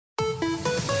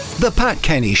The Pat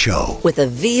Kenny Show with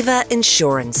Aviva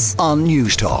Insurance on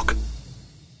News Talk.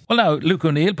 Well,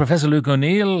 now, Professor Luke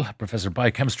O'Neill, Professor of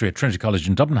Biochemistry at Trinity College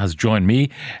in Dublin, has joined me,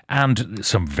 and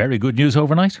some very good news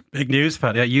overnight. Big news,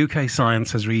 Pat. Yeah, UK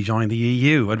science has rejoined the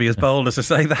EU. I'd be as bold as to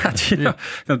say that. You know,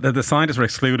 the scientists were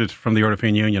excluded from the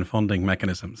European Union funding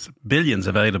mechanisms. Billions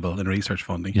available in research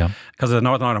funding. Because of the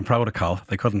Northern Ireland Protocol,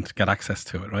 they couldn't get access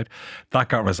to it, right? That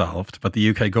got resolved, but the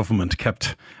UK government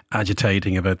kept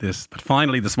agitating about this. But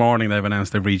finally, this morning, they've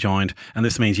announced they've rejoined, and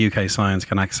this means UK science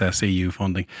can access EU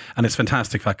funding. And it's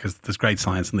fantastic, fact, because there's great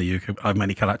science in the UK. I've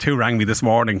many two rang me this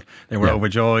morning. They were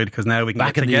overjoyed because now we can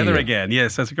get together again.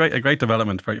 Yes, that's a great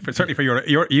development certainly for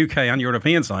your UK and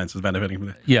European science is benefiting from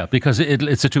it. Yeah, because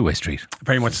it's a two-way street.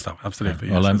 Very much so, absolutely.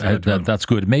 Yeah. Well, that's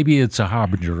good. Maybe it's a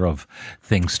harbinger of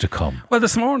things to come. Well,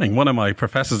 this morning, one of my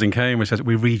professors in Cambridge said,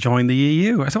 we rejoined the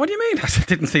EU. I said, what do you mean? I said,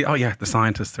 didn't see, the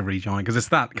scientists have rejoined, because it's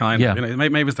that kind of,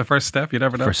 maybe it's the first step, you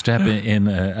never know. First step in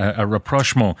a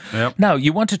rapprochement. Yep. Now,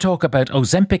 you want to talk about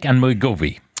Ozempic and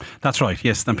Wegovy. That's right,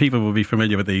 yes. And people will be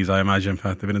familiar with these, I imagine.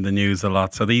 They've been in the news a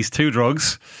lot. So these two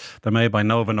drugs, they're made by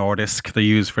Novo Nordisk. They're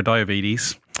used for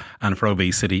diabetes and for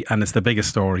obesity. And it's the biggest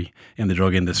story in the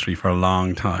drug industry for a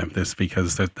long time. This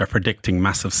because they're predicting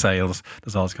massive sales.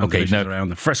 There's all kinds of issues around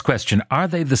them. First question, are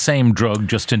they the same drug,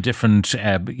 just in different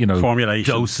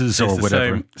formulation, doses or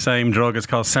whatever? Same drug. It's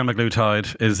called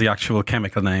semaglutide is the actual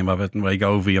chemical name of it. And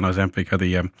Wegovy and Ozempic are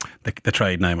the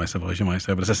trade name, I suppose you might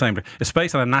say. But it's the same. It's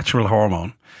based on a natural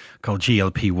hormone called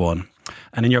GLP-1.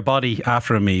 And in your body,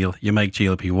 after a meal, you make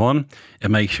GLP-1. It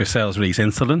makes your cells release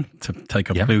insulin to take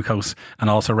up glucose, and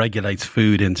also regulates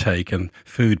food intake, and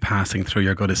food passing through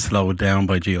your gut is slowed down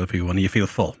by GLP-1 and you feel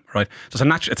full, right? So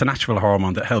it's a natural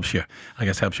hormone that helps your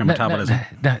metabolism.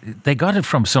 They got it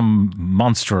from some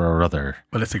monster or other.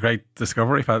 Well, it's a great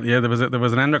discovery. Yeah, there was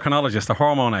an endocrinologist, a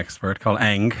hormone expert called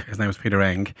Eng. His name was Peter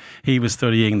Eng. He was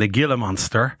studying the Gila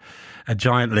monster, a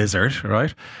giant lizard,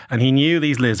 right? And he knew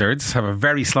these lizards have a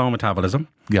very slow metabolism.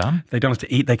 Yeah. They don't have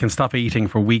to eat. They can stop eating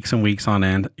for weeks and weeks on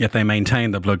end, yet they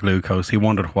maintain the blood glucose. He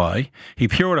wondered why. He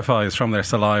purifies from their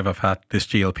saliva fat this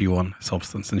GLP-1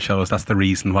 substance and shows that's the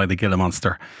reason why the Gila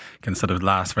monster can sort of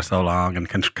last for so long and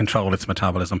can control its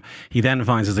metabolism. He then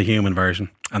finds there's a human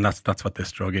version, and that's what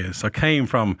this drug is. So it came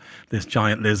from this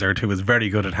giant lizard who was very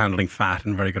good at handling fat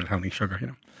and very good at handling sugar, you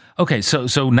know. Okay,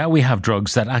 so now we have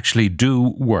drugs that actually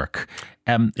do work.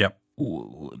 Yep.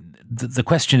 The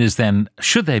question is then,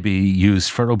 should they be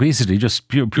used for obesity? Just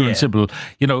pure and simple.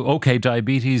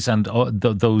 Diabetes and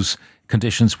those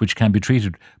conditions which can be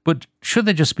treated, but should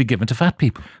they just be given to fat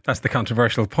people? That's the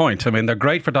controversial point. I mean, they're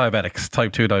great for diabetics,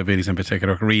 type 2 diabetes in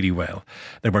particular, work really well.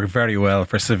 They work very well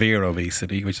for severe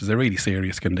obesity, which is a really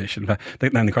serious condition.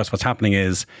 Then, of course, what's happening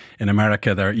is in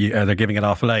America, they're giving it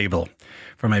off label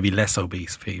for maybe less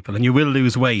obese people. And you will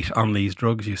lose weight on these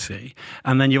drugs, you see.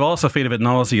 And then you also feel a bit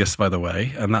nauseous, by the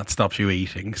way, and that stops you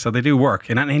eating. So they do work.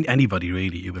 In anybody,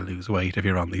 really, you will lose weight if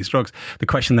you're on these drugs. The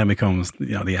question then becomes,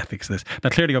 the ethics of this. Now,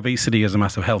 clearly, obesity is a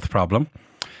massive health problem.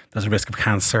 There's a risk of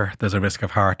cancer, there's a risk of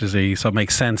heart disease, so it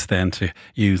makes sense then to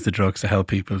use the drugs to help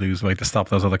people lose weight to stop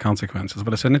those other consequences.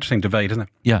 But it's an interesting debate, isn't it?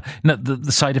 Yeah. Now,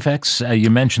 the side effects, you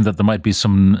mentioned that there might be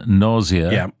some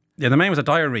nausea. Yeah, the main was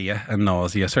diarrhea and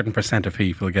nausea. A certain percent of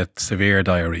people get severe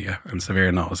diarrhea and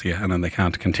severe nausea, and then they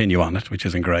can't continue on it, which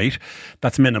isn't great.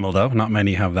 That's minimal, though. Not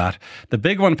many have that. The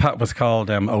big one, Pat, was called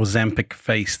Ozempic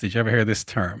face. Did you ever hear this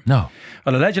term? No.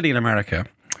 Well, allegedly in America,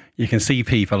 you can see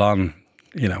people on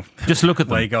just look at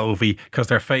them. Wegovy, because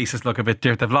their faces look a bit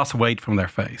different. They've lost weight from their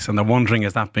face, and they're wondering,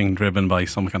 is that being driven by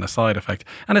some kind of side effect?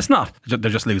 And it's not.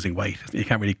 They're just losing weight. You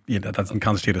can't really, that doesn't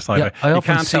constitute a side effect. You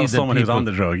can't tell someone who's on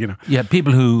the drug, Yeah,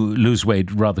 people who lose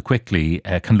weight rather quickly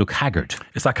can look haggard.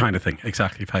 It's that kind of thing,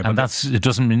 exactly. And it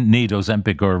doesn't need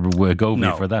Ozempic or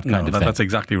Wegovy for that kind of thing. That's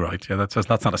exactly right. Yeah, that's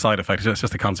not a side effect. It's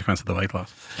just a consequence of the weight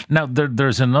loss. Now,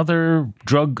 there's another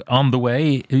drug on the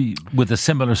way with a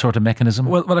similar sort of mechanism.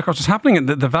 Well, of course, what's happening,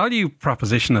 the value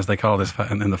proposition, as they call this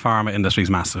in the pharma industry,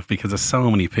 is massive because there's so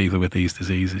many people with these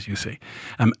diseases, you see.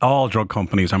 All drug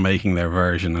companies are making their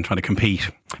version and trying to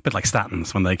compete, a bit like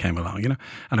statins when they came along, And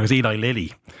of course, Eli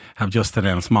Lilly have just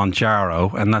announced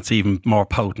Mounjaro, and that's even more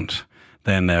potent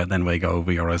than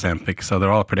Wegovy or Ozempic. So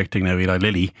they're all predicting now Eli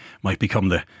Lilly might become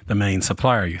the main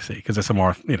supplier, you see, because there's a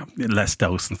more, less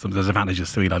dose and there's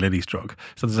advantages to Eli Lilly's drug.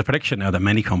 So there's a prediction now that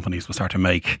many companies will start to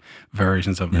make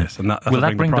versions of this. And will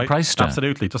that bring the price down?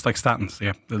 Absolutely, just like statins,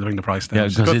 they'll bring the price down.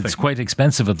 Yeah, because it's quite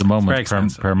expensive at the moment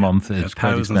per month.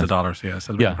 Thousands of dollars, so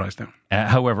it'll bring the price down.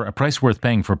 However, a price worth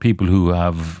paying for people who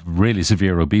have really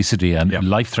severe obesity and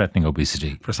life-threatening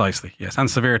obesity. Precisely, yes. And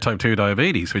severe type 2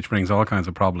 diabetes, which brings all kinds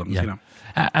of problems,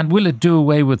 And will it do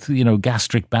away with,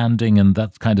 gastric banding and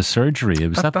that kind of surgery?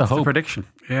 Is that the hope? That's the prediction.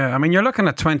 Yeah, I mean, you're looking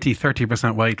at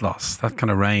 20-30% weight loss, that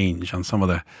kind of range on some of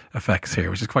the effects here,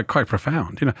 which is quite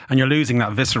profound, and you're losing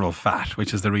that visceral fat,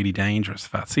 which is the really dangerous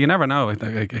fat. So you never know,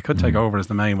 it could take over as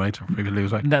the main way to people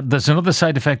lose weight. Now, there's another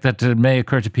side effect that may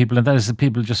occur to people, and that is that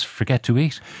people just forget to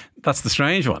eat. That's the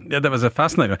strange one. Yeah, that was a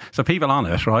fascinating one. So people on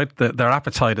it, right, their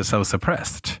appetite is so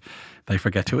suppressed, they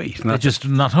forget to eat. They're just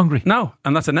not hungry. No,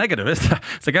 and that's a negative, isn't it?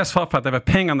 So guess what, Pat? They have a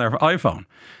ping on their iPhone,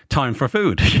 time for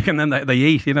food. And then they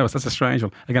eat, so that's a strange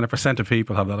one. Again, 1% of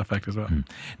people have that effect as well.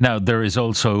 Now, there is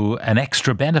also an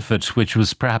extra benefit, which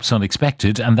was perhaps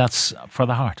unexpected, and that's for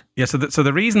the heart. Yeah, so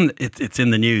the reason it's in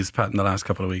the news, Pat, in the last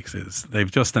couple of weeks is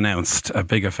they've just announced a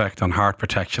big effect on heart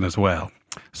protection as well.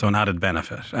 So an added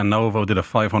benefit. And Novo did a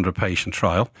 500-patient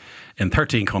trial in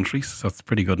 13 countries, so it's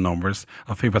pretty good numbers,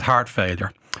 of people with heart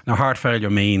failure. Now, heart failure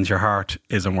means your heart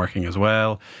isn't working as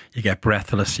well, you get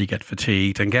breathless, you get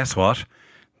fatigued, and guess what?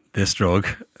 This drug,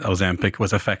 Ozempic,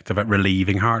 was effective at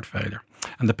relieving heart failure.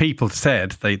 And the people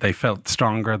said they felt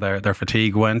stronger, their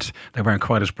fatigue went, they weren't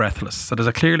quite as breathless. So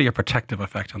there's clearly a protective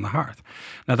effect on the heart.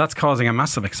 Now, that's causing a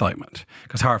massive excitement,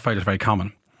 because heart failure is very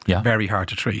common. Yeah. Very hard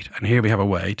to treat. And here we have a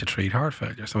way to treat heart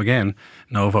failure. So again,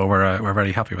 Novo, we're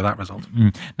very happy with that result.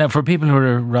 Now, for people who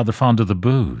are rather fond of the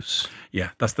booze.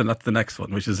 Yeah, that's the next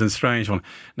one, which is a strange one.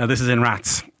 Now, this is in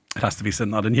rats. It has to be said,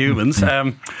 not in humans.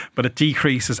 But it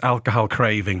decreases alcohol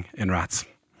craving in rats.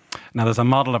 Now, there's a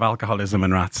model of alcoholism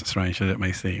in rats, strange as it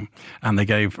may seem. And they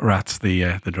gave rats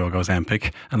the drug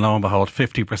Ozempic. And lo and behold,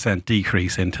 50%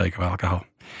 decrease intake of alcohol.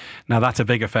 Now, that's a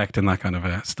big effect in that kind of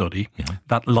a study. Yeah.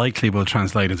 That likely will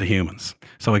translate into humans.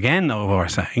 So again, Novo are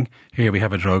saying, here we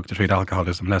have a drug to treat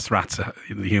alcoholism, less rats,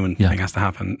 the human thing has to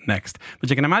happen next. But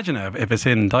you can imagine if it's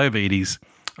in diabetes,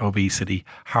 obesity,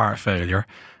 heart failure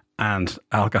and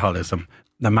alcoholism,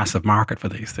 the massive market for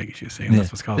these things, you see. And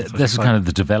that's what's caused it. This is kind of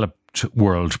the developed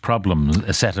world problems,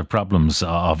 a set of problems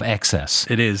of excess.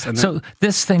 It is. And so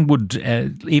this thing would,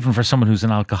 even for someone who's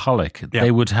an alcoholic, they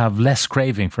would have less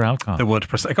craving for alcohol. They would.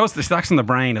 It acts in the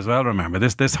brain as well, remember.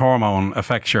 This hormone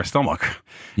affects your stomach.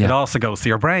 Yeah. It also goes to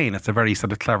your brain. It's a very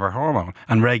sort of clever hormone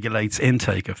and regulates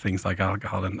intake of things like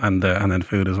alcohol and then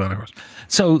food as well, of course.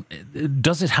 So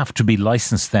does it have to be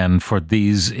licensed then for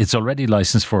these? It's already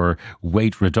licensed for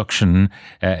weight reduction,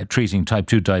 treating type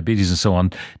 2 diabetes and so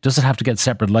on. Does it have to get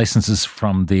separate licenses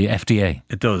from the FDA?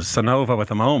 It does. So Novo at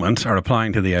the moment are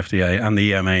applying to the FDA and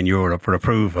the EMA in Europe for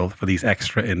approval for these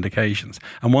extra indications.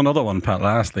 And one other one, Pat,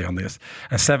 lastly on this,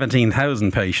 a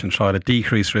 17,000 patient trial at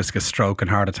decreased risk of stroke and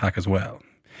heart attack as well.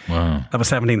 Wow. That was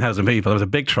 17,000 people. That was a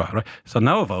big trial, right? So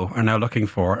Novo are now looking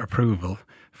for approval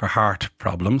for heart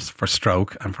problems, for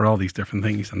stroke, and for all these different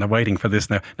things. And they're waiting for this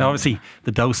now. Now, obviously,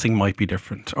 the dosing might be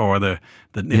different, or the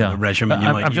regimen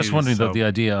you might use. I'm just wondering, though, the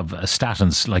idea of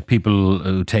statins, like people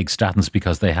who take statins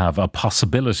because they have a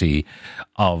possibility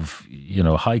of,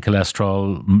 high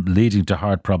cholesterol leading to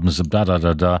heart problems,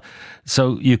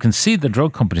 So you can see the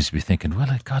drug companies be thinking,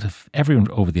 well, God, if everyone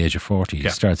over the age of 40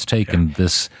 starts taking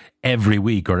this every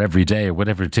week or every day or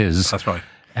whatever it is. That's right.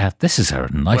 This is a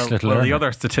nice little the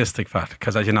other statistic, Pat,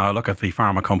 because as you know, I look at the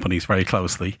pharma companies very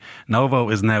closely. Novo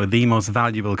is now the most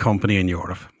valuable company in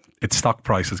Europe. Its stock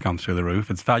price has gone through the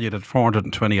roof. It's valued at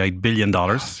 $428 billion.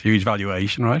 Huge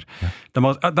valuation, right? Yeah. The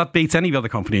most that beats any other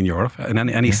company in Europe, in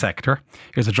any sector.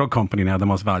 Here's a drug company now, the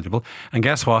most valuable. And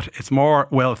guess what? It's more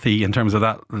wealthy in terms of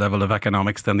that level of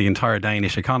economics than the entire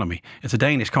Danish economy. It's a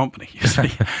Danish company, you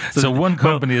see. So one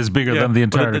company is bigger than the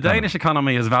entire economy. The Danish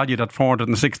economy is valued at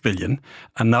 406 billion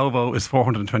and Novo is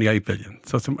 428 billion.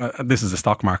 So this is a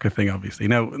stock market thing, obviously.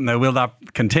 Now will that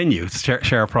continue?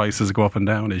 Share prices go up and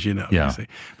down, as you know. You see.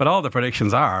 But all the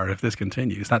predictions are, if this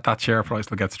continues, that share price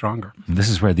will get stronger. This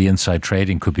is where the inside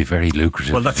trading could be very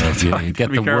lucrative. Well, that's you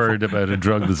get the word about a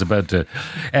drug that's about to...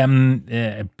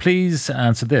 please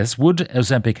answer this. Would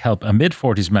Ozempic help a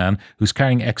mid-40s man who's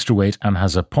carrying extra weight and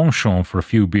has a penchant for a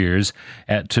few beers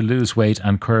to lose weight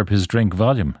and curb his drink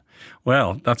volume?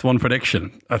 Well, that's one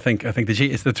prediction. I think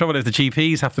the trouble is the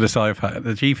GPs have to decide.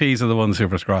 The GPs are the ones who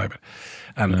prescribe it.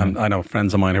 And I know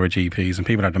friends of mine who are GPs and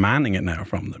people are demanding it now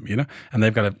from them, and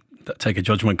they've got to take a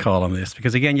judgment call on this,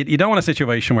 because again, you don't want a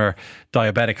situation where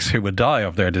diabetics who would die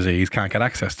of their disease can't get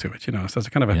access to it, so it's a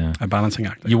kind of a balancing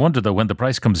act. You wonder though, when the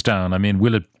price comes down,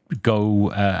 will it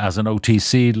go as an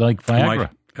OTC like Viagra?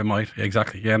 It might,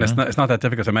 exactly. Yeah, and it's not that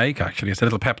difficult to make, actually. It's a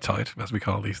little peptide, as we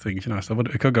call these things, so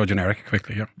it could go generic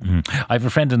quickly, I have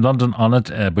a friend in London on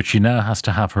it, but she now has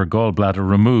to have her gallbladder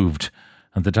removed.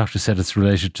 And the doctor said it's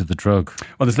related to the drug.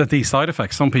 Well, there's these side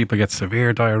effects. Some people get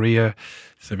severe diarrhea,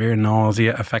 severe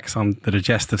nausea, effects on the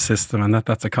digestive system, and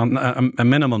that's a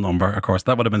minimal number, of course.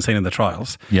 That would have been seen in the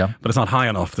trials. Yeah. But it's not high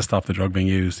enough to stop the drug being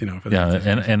used.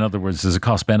 In other words, there's a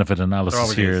cost-benefit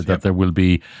analysis here that there will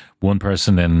be one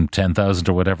person in 10,000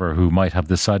 or whatever who might have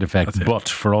this side effect, but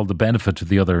for all the benefit to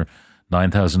the other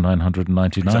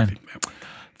 9,999. Exactly. Yeah.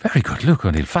 Very good, Luke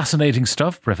O'Neill. Fascinating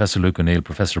stuff. Professor Luke O'Neill,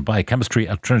 Professor of Biochemistry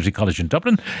at Trinity College in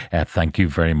Dublin. Thank you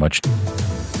very much.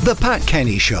 The Pat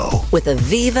Kenny Show. With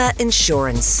Aviva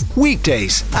Insurance.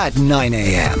 Weekdays at 9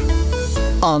 a.m.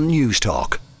 on News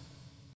Talk.